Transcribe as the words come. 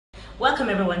Welcome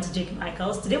everyone to Jake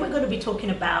Michaels. Today we're going to be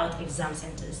talking about exam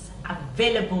centers,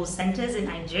 available centers in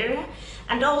Nigeria,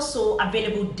 and also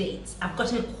available dates. I've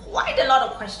gotten quite a lot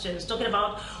of questions talking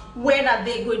about when are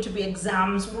they going to be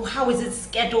exams, how is it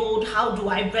scheduled, how do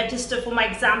I register for my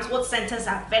exams, what centers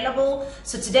are available.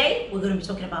 So today we're going to be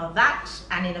talking about that,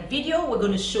 and in a video we're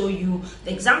going to show you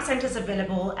the exam centers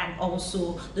available and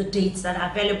also the dates that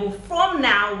are available from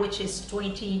now, which is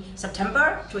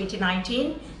September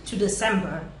 2019 to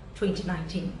December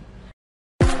 2019.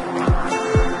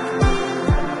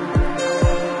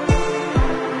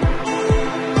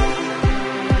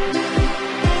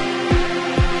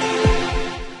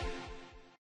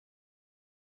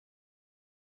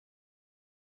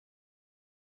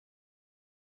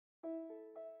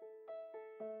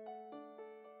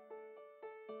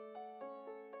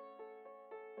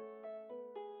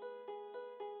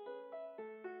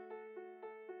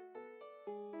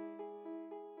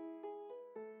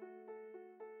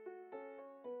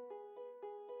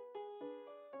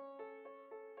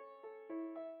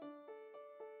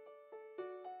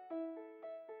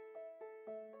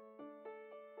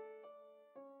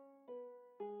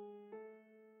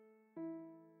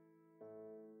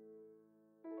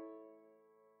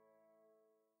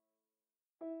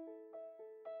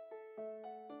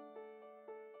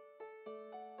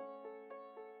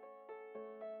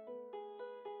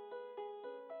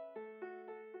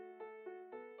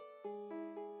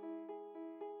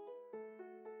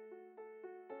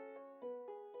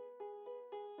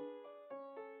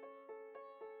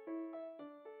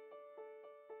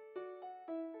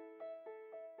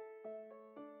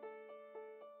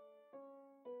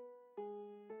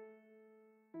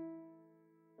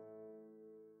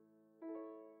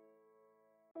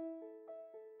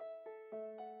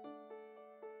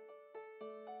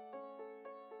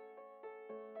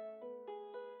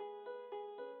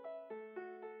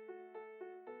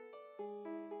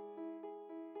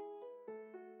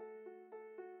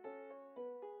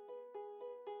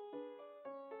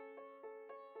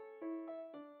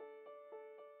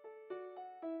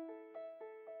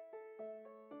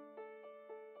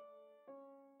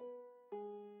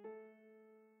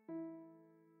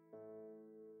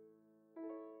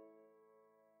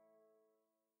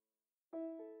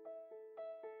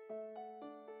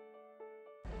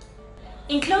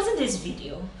 In closing this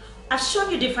video, I've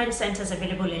shown you different centers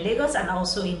available in Lagos and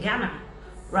also in Ghana,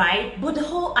 right? But the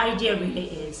whole idea really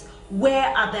is, where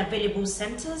are the available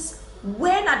centers?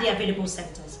 When are the available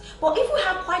centers? But if we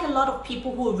have quite a lot of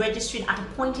people who are registering at a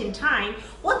point in time,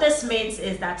 what this means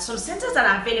is that some centers that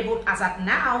are available as at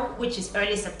now, which is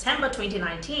early September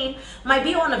 2019, might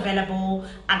be unavailable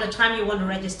at the time you want to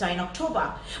register in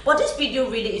October. But this video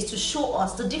really is to show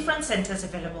us the different centers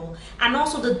available and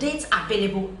also the dates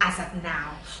available as at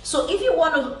now. So if you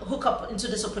want to hook up into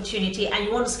this opportunity and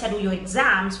you want to schedule your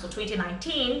exams for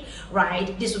 2019,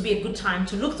 right, this would be a good time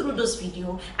to look through this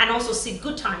video and also see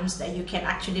good times that you can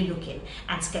actually look in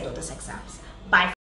and schedule these exams. Bye.